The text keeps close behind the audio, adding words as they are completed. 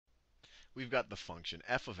we've got the function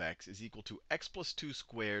f of x is equal to x plus 2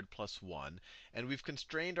 squared plus 1. And we've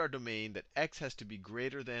constrained our domain that x has to be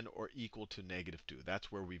greater than or equal to negative 2.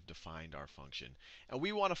 That's where we've defined our function. And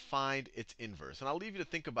we want to find its inverse. And I'll leave you to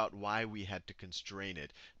think about why we had to constrain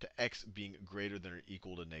it to x being greater than or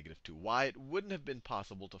equal to negative 2. Why it wouldn't have been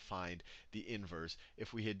possible to find the inverse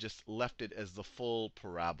if we had just left it as the full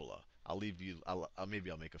parabola. I'll leave you, maybe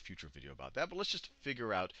I'll make a future video about that. But let's just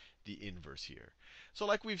figure out the inverse here. So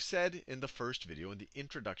like we've said in the first video, in the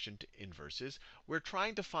introduction to inverses, we're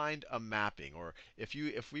trying to find a mapping. Or if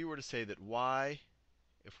we were to say that y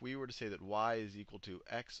is equal to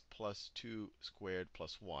x plus 2 squared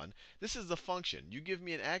plus 1, this is the function. You give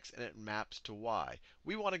me an x and it maps to y.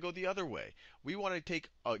 We want to go the other way. We want to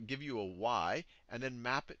give you a y and then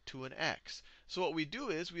map it to an x. So what we do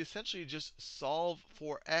is we essentially just solve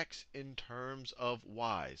for x in terms of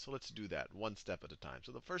y. So let's do that one step at a time.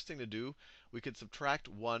 So the first thing to do, we could subtract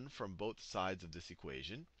 1 from both sides of this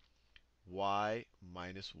equation. Y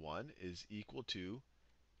minus 1 is equal to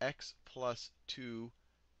x plus 2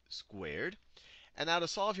 squared. And now to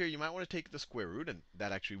solve here, you might want to take the square root, and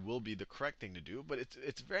that actually will be the correct thing to do. But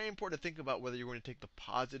it's very important to think about whether you're going to take the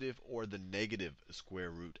positive or the negative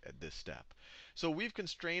square root at this step. So we've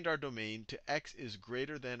constrained our domain to x is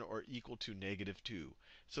greater than or equal to negative 2.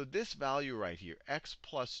 So this value right here, x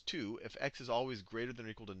plus 2, if x is always greater than or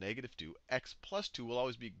equal to negative 2, x plus 2 will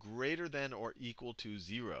always be greater than or equal to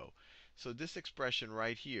 0. So this expression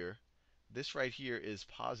right here, this right here is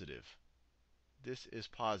positive. This is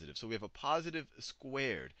positive. So we have a positive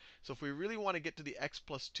squared. So if we really want to get to the x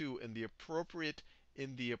plus 2 in the appropriate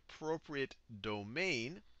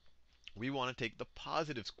domain, we want to take the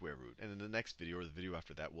positive square root. And in the next video, or the video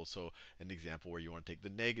after that, we'll show an example where you want to take the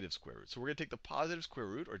negative square root. So we're going to take the positive square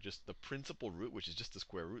root, or just the principal root, which is just the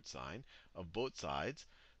square root sign, of both sides.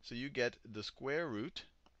 So you get the square root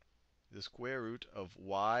of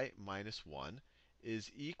y minus 1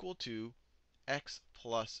 is equal to x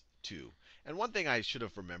plus 2. And one thing I should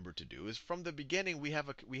have remembered to do is from the beginning we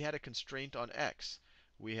had a constraint on x.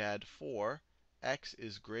 We had for x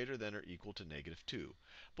is greater than or equal to negative 2.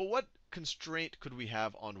 But what constraint could we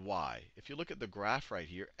have on y? If you look at the graph right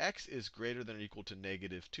here, x is greater than or equal to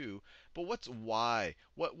negative 2. But what's y?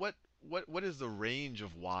 What is the range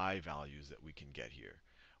of y values that we can get here?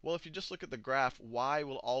 Well, if you just look at the graph, y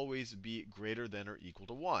will always be greater than or equal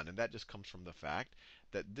to 1. And that just comes from the fact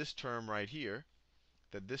that this term right here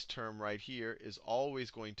is always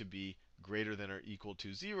going to be greater than or equal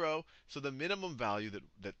to 0. So the minimum value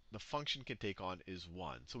that the function can take on is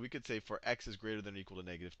 1. So we could say for x is greater than or equal to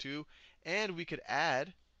negative 2. And we could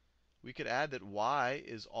add that y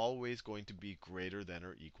is always going to be greater than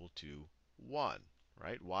or equal to 1.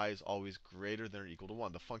 Right? Y is always greater than or equal to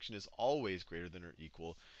 1. The function is always greater than or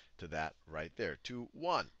equal to that right there, to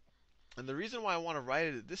 1. And the reason why I want to write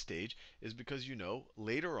it at this stage is because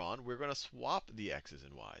later on we're going to swap the x's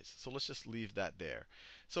and y's. So let's just leave that there.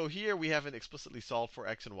 So here we haven't explicitly solved for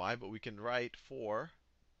x and y, but we can write for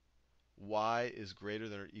y is greater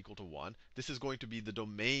than or equal to 1. This is going to be the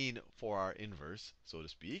domain for our inverse, so to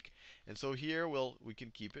speak. And so here we can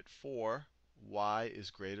keep it for y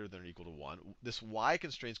is greater than or equal to 1. This y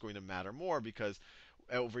constraint is going to matter more because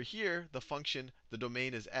over here, the function, the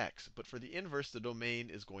domain is x. But for the inverse, the domain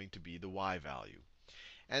is going to be the y value.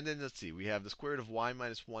 And then let's see, we have the square root of y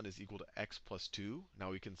minus 1 is equal to x plus 2.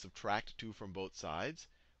 Now we can subtract 2 from both sides.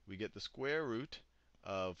 We get the square root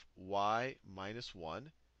of y minus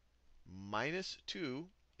 1 minus 2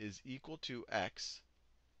 is equal to x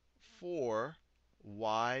for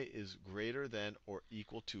y is greater than or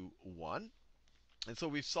equal to 1. And so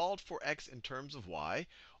we've solved for x in terms of y.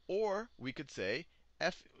 Or we could say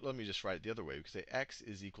let me just write it the other way. We could say x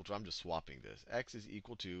is equal to, I'm just swapping this, x is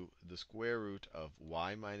equal to the square root of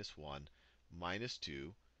y minus 1 minus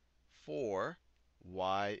 2 for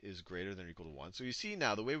y is greater than or equal to 1. So you see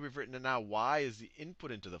now, the way we've written it now, y is the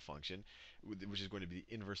input into the function, which is going to be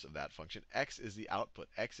the inverse of that function. X is the output.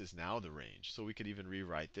 X is now the range. So we could even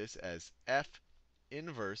rewrite this as f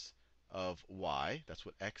inverse of y, that's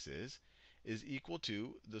what x is equal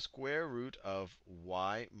to the square root of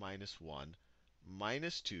y minus 1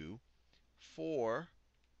 minus 2 for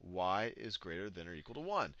y is greater than or equal to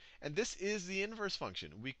 1. And this is the inverse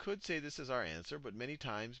function. We could say this is our answer, but many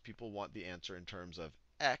times people want the answer in terms of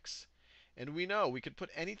x. And we know we could put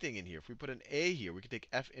anything in here. If we put an a here, we could take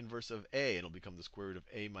f inverse of a, and it'll become the square root of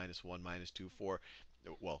a minus 1 minus 2 for,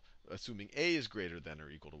 well, assuming a is greater than or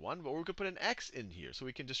equal to 1. But we could put an x in here. So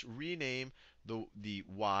we can just rename the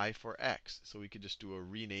y for x. So we could just do a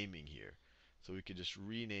renaming here. So we could just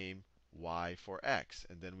rename y for x.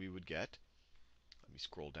 And then we would get, let me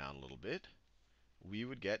scroll down a little bit. We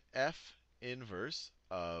would get f inverse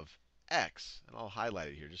of x, and I'll highlight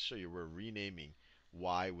it here just to show you we're renaming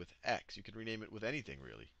y with x. You could rename it with anything,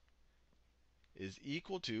 really, is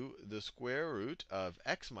equal to the square root of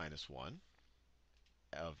x minus 1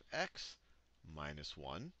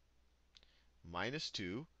 minus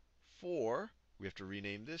 2 for, we have to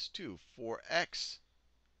rename this too, for x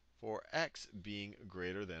being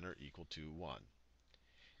greater than or equal to 1.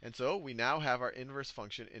 And so we now have our inverse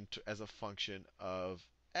function as a function of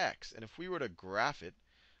x. And if we were to graph it,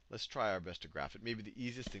 let's try our best to graph it. Maybe the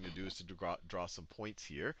easiest thing to do is to draw some points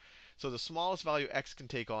here. So the smallest value x can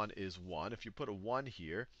take on is 1. If you put a 1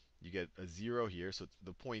 here, you get a 0 here. So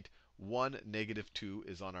the point 1, negative 2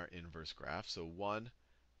 is on our inverse graph. So 1,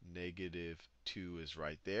 negative 2 is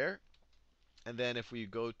right there. And then if we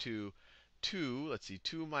go to 2, let's see,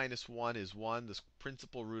 2 minus 1 is 1. The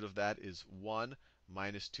principal root of that is 1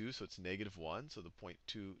 minus 2, so it's negative 1. So the point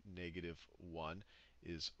 2, negative 1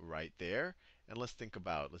 is right there. And let's think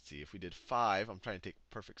about, let's see, if we did 5, I'm trying to take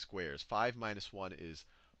perfect squares. 5 minus 1 is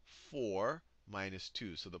 4 minus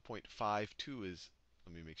 2. So the point 5, 2 is,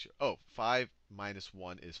 let me make sure. Oh, 5 minus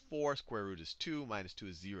 1 is 4. Square root is 2. Minus 2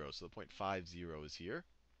 is 0. So the point 5, 0 is here.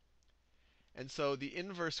 And so the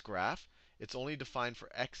inverse graph, it's only defined for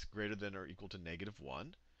x greater than or equal to negative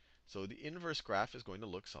 1. So the inverse graph is going to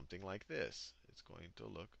look something like this. It's going to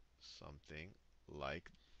look something like,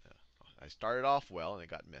 I started off well and it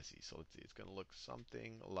got messy. So let's see, it's going to look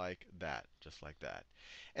something like that, just like that.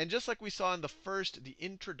 And just like we saw in the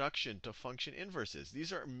introduction to function inverses,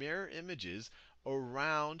 these are mirror images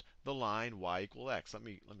around the line y equal x. Let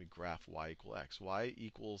me graph y equal x. Y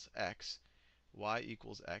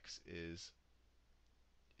equals x is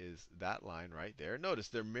that line right there. Notice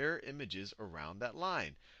they're mirror images around that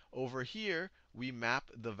line. Over here, we map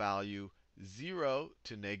the value 0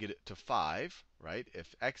 to 5, right?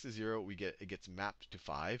 If x is 0, it gets mapped to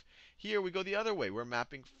 5. Here we go the other way. We're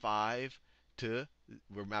mapping 5 to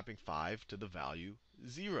the value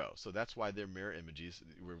 0. So that's why they're mirror images.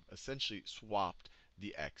 We're essentially swapped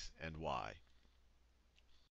the x and y.